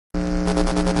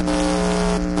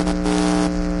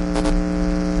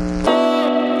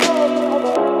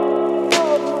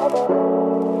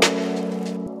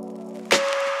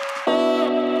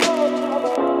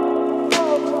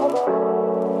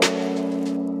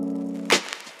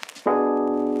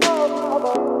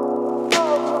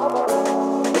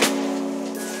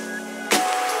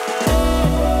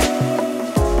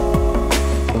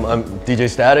I'm DJ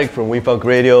Static from WEFUNK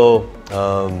Radio.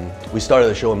 We started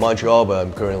the show in Montreal, but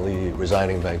I'm currently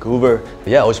residing in Vancouver.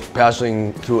 Yeah, I was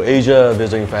passing through Asia,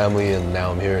 visiting family, and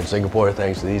now I'm here in Singapore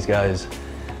thanks to these guys.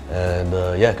 And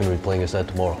yeah, going to be playing a set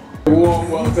tomorrow. A warm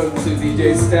welcome to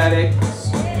DJ Static.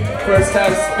 First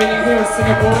time spinning here in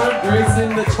Singapore,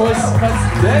 gracing the Choice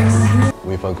Cuts decks.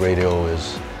 WEFUNK Radio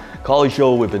is a college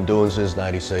show we've been doing since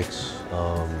 '96.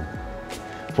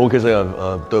 Focusing on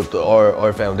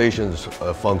our foundations,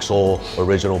 funk, soul,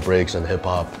 original breaks, and hip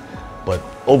hop. But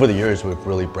over the years, we've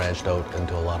really branched out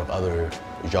into a lot of other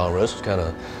genres, kind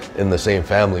of in the same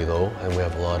family though. And we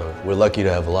have we're lucky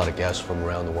to have a lot of guests from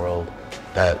around the world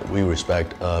that we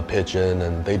respect, pitch in,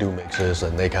 and they do mixes,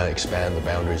 and they kind of expand the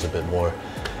boundaries a bit more.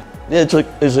 Yeah,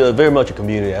 it's very much a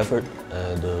community effort,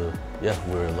 and yeah,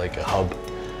 we're like a hub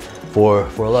for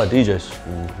a lot of DJs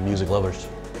and music lovers.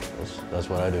 That's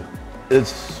what I do.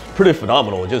 It's pretty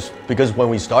phenomenal, just because when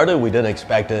we started, we didn't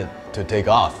expect it to take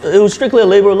off. It was strictly a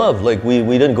labor of love. Like we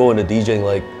didn't go into DJing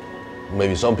like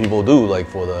maybe some people do, like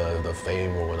for the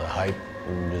fame or the hype.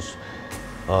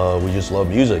 We just love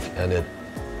music, and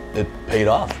it paid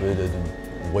off. It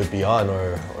went beyond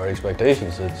our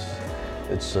expectations.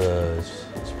 It's a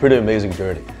pretty amazing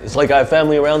journey. It's like I have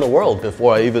family around the world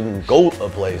before I even go a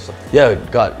place. Yeah,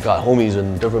 got homies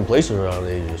in different places around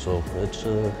Asia, so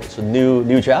it's a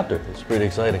new chapter. It's pretty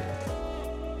exciting.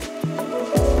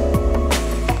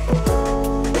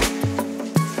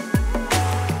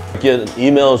 Get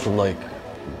emails from like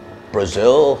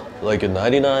Brazil, like in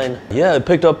 '99. Yeah, it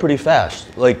picked up pretty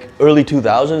fast. Like early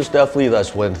 2000s, definitely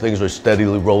that's when things were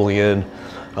steadily rolling in.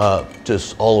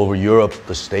 Just all over Europe,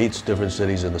 the States, different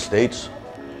cities in the States.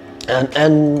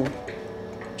 And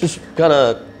just kind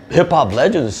of hip-hop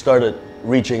legends started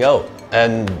reaching out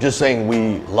and just saying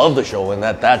we love the show, and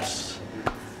that's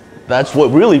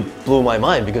what really blew my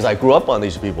mind, because I grew up on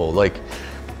these people. Like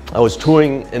I was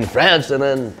touring in France, and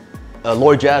then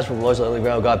Lord Jazz from Loyce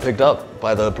Underground got picked up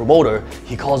by the promoter.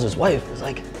 He calls his wife. He's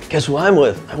like, guess who I'm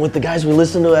with? I'm with the guys we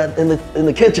listen to in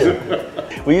the kitchen.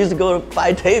 We used to go to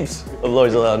buy tapes of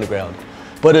Loyce Underground.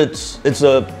 But it's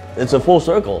a full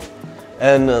circle.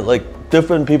 And like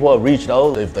different people have reached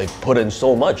out. They put in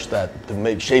so much to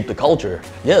shape the culture.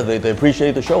 Yeah, they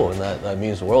appreciate the show, and that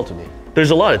means the world to me. There's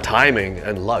a lot of timing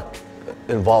and luck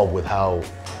involved with how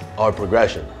our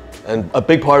progression. And a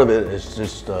big part of it is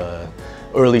just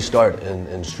early start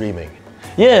in streaming.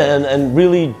 Yeah, and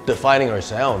really defining our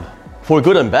sound. For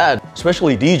good and bad,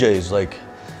 especially DJs, like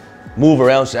move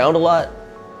around sound a lot.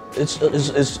 It's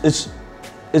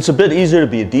a bit easier to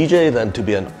be a DJ than to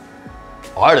be an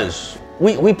artist.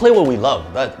 We play what we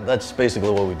love. That's basically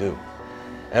what we do.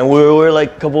 And we're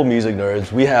like a couple of music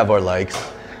nerds. We have our likes.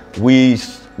 We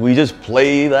just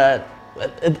play that,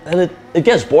 and it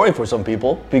gets boring for some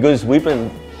people, because we've been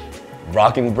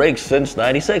rocking breaks since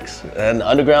 '96 and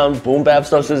underground boom bap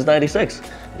stuff since '96.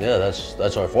 Yeah,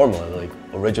 that's our formula. Like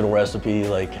original recipe.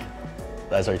 Like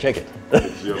that's our chicken.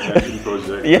 It's your passion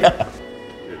project. Yeah.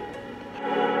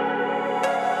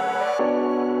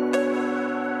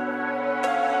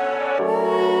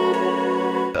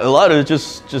 A lot of it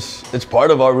just it's part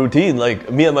of our routine.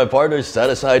 Like me and my partner set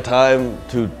aside time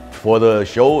for the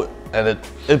show, and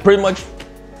it pretty much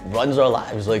runs our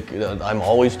lives. Like I'm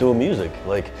always doing music.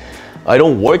 Like I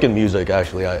don't work in music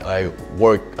actually. I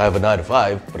have a 9 to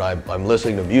 5, but I'm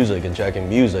listening to music and checking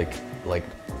music like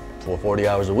for 40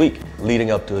 hours a week leading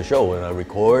up to the show, and I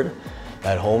record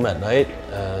at home at night,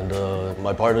 and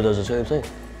my partner does the same thing.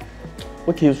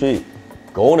 What keeps me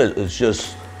going is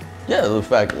just, yeah, the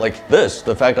fact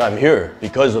that I'm here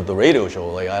because of the radio show.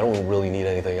 Like I don't really need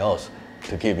anything else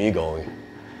to keep me going.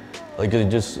 Like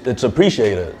it's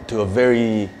appreciated to a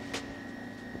very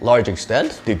large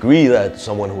extent. Degree that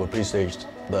someone who appreciates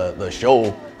the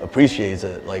show appreciates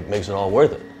it, like makes it all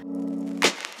worth it.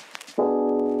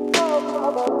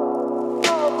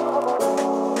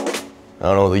 I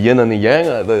don't know, the yin and the yang,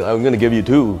 I'm gonna give you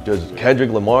two, just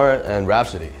Kendrick Lamar and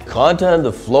Rhapsody. Content,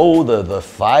 the flow, the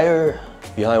fire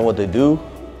behind what they do,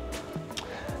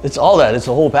 it's all that, it's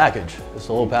the whole package. It's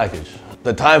the whole package.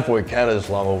 The time for Canada is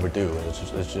long overdue.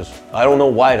 It's just, I don't know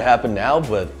why it happened now,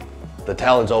 but the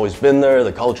talent's always been there,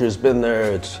 the culture's been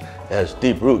there, it has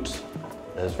deep roots.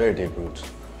 It has very deep roots.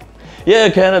 Yeah,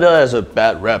 Canada has a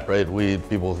bad rep, right?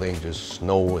 People think just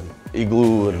snow and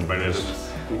igloo and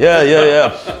yeah.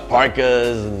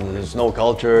 Parkas and there's no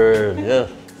culture, yeah.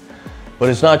 But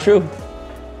it's not true,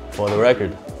 for the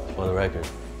record.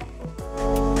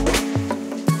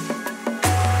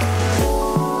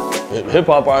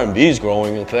 Hip-hop R&B is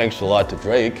growing, thanks a lot to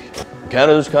Drake.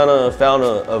 Canada's kind of found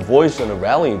a voice and a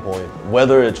rallying point,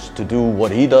 whether it's to do what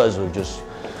he does or just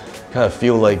kind of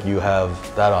feel like you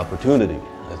have that opportunity,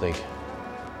 I think,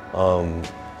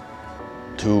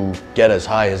 to get as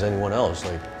high as anyone else.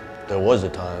 Like, there was a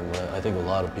time, I think a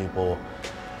lot of people,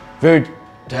 very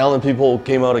talented people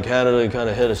came out of Canada and kind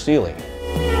of hit a ceiling.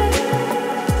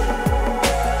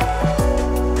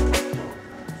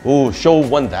 Ooh, show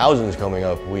 1000 is coming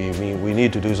up. We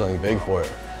need to do something big for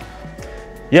it.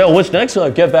 Yeah, what's next?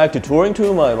 Get back to touring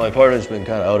too. My partner's been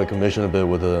kind of out of commission a bit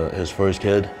with his first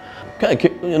kid. Kind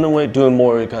of, in a way, doing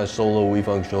more kind of solo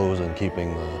WEFUNK shows and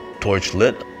keeping the torch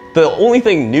lit. The only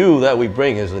thing new that we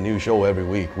bring is a new show every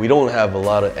week. We don't have a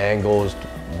lot of angles,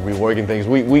 reworking things.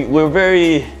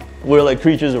 We're like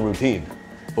creatures of routine,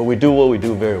 but we do what we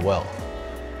do very well.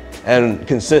 And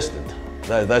consistent,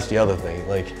 that's the other thing.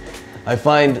 Like, I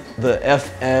find the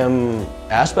FM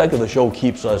aspect of the show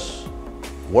keeps us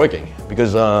working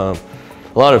because a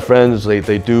lot of friends,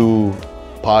 they do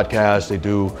podcasts, they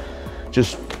do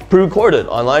just pre-recorded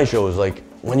online shows. Like,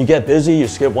 when you get busy, you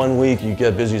skip 1 week, you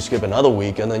get busy, you skip another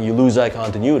week, and then you lose that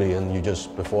continuity, and you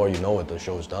just, before you know it, the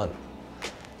show's done.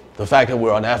 The fact that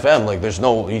we're on FM, like,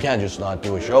 you can't just not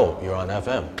do a show, you're on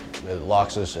FM. It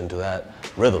locks us into that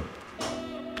rhythm,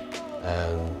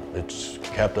 and it's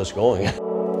kept us going.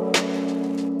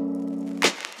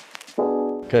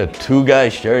 Okay, 2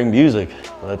 guys sharing music.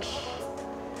 That's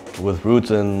with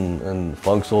roots in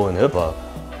funk, soul, and hip hop.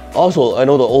 Also, I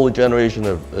know the older generation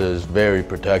is very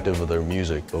protective of their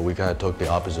music, but we kind of took the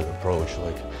opposite approach.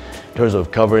 Like, in terms of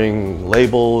covering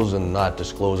labels and not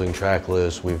disclosing track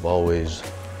lists, we always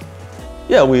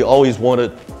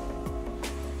wanted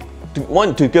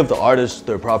to give the artists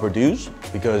their proper dues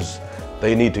because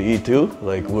they need to eat too.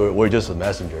 Like, we're just a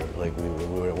messenger. Like,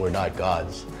 we're not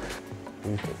gods.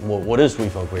 What is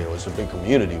WEFUNK Radio? It's a big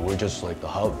community. We're just like the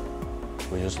hub.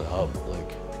 We're just the hub.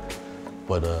 Like,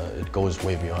 but it goes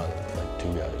way beyond like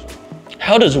 2 guys.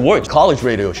 How does it work? College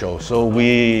radio show. So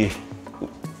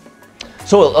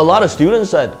a lot of students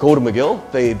that go to McGill,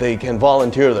 they can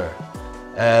volunteer there,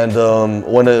 and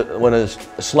when a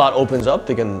slot opens up,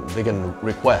 they can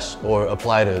request or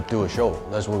apply to do a show.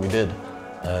 That's what we did,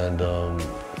 and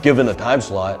given a time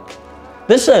slot.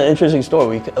 This is an interesting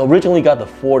story. We originally got the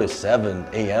 4 to 7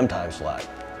 a.m. time slot,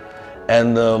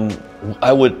 and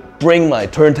I would bring my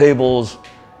turntables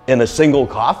in a single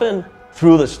coffin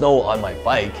through the snow on my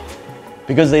bike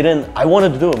because I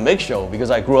wanted to do a mix show because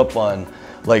I grew up on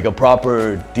like a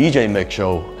proper DJ mix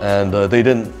show, and I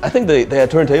think they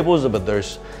had turntables, but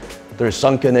they're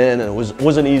sunken in and it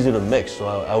wasn't easy to mix. So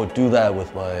I would do that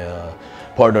with my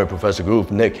partner, Professor Groove,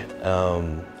 Nick,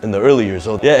 in the early years.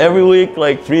 So yeah, every week,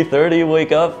 like 3:30,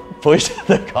 wake up, push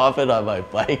the coffin on my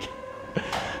bike.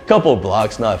 Couple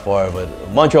blocks, not far, but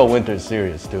Montreal winter is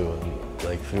serious too, and,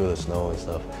 like through the snow and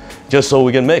stuff, just so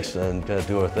we can mix and kind of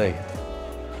do our thing.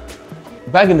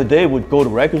 Back in the day, we'd go to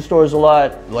record stores a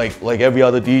lot, like every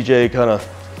other DJ, kind of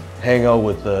hang out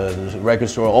with the record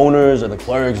store owners and the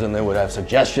clerks, and they would have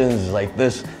suggestions like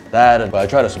this, that, and I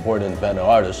try to support independent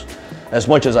artists as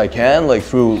much as I can, like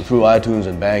through iTunes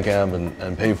and Bandcamp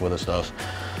and pay for the stuff.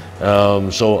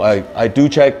 So I do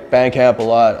check Bandcamp a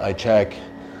lot. I check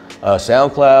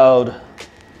SoundCloud.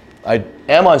 I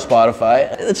am on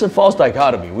Spotify. It's a false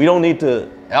dichotomy. We don't need to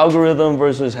algorithm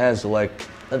versus hand select.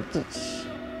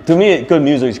 To me, good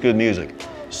music is good music.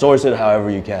 Source it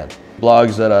however you can.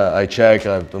 Blogs that I check,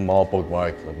 I have them all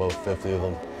bookmarked, about 50 of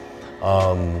them.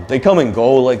 They come and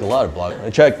go like a lot of blogs. I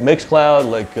check Mixcloud,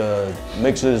 like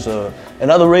mixes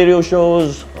and other radio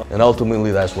shows. And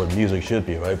ultimately that's what music should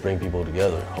be, right? Bring people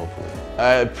together, hopefully.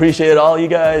 I appreciate all you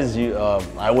guys.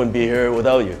 I wouldn't be here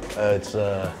without you.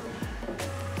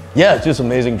 Yeah, it's just an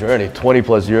amazing journey. 20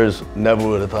 plus years, never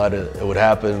would have thought it would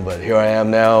happen, but here I am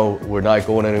now. We're not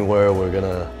going anywhere. We're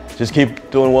gonna just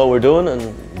keep doing what we're doing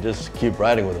and just keep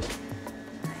riding with us.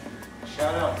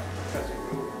 Shout out.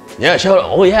 Yeah, shout out.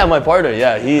 Oh yeah, my partner.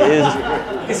 Yeah, he is.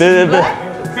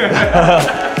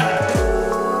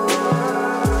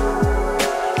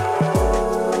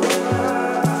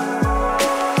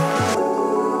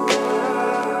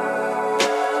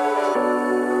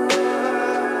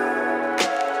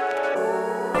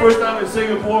 First time in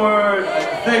Singapore.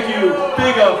 Thank you.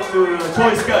 Big up to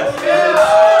Choice Cuts.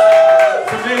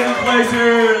 It's an amazing place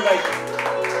here. Like,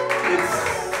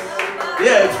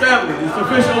 it's family. It's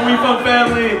official WEFUNK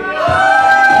family.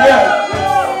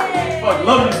 Yeah. Fuck,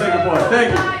 love you, Singapore. Thank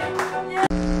you.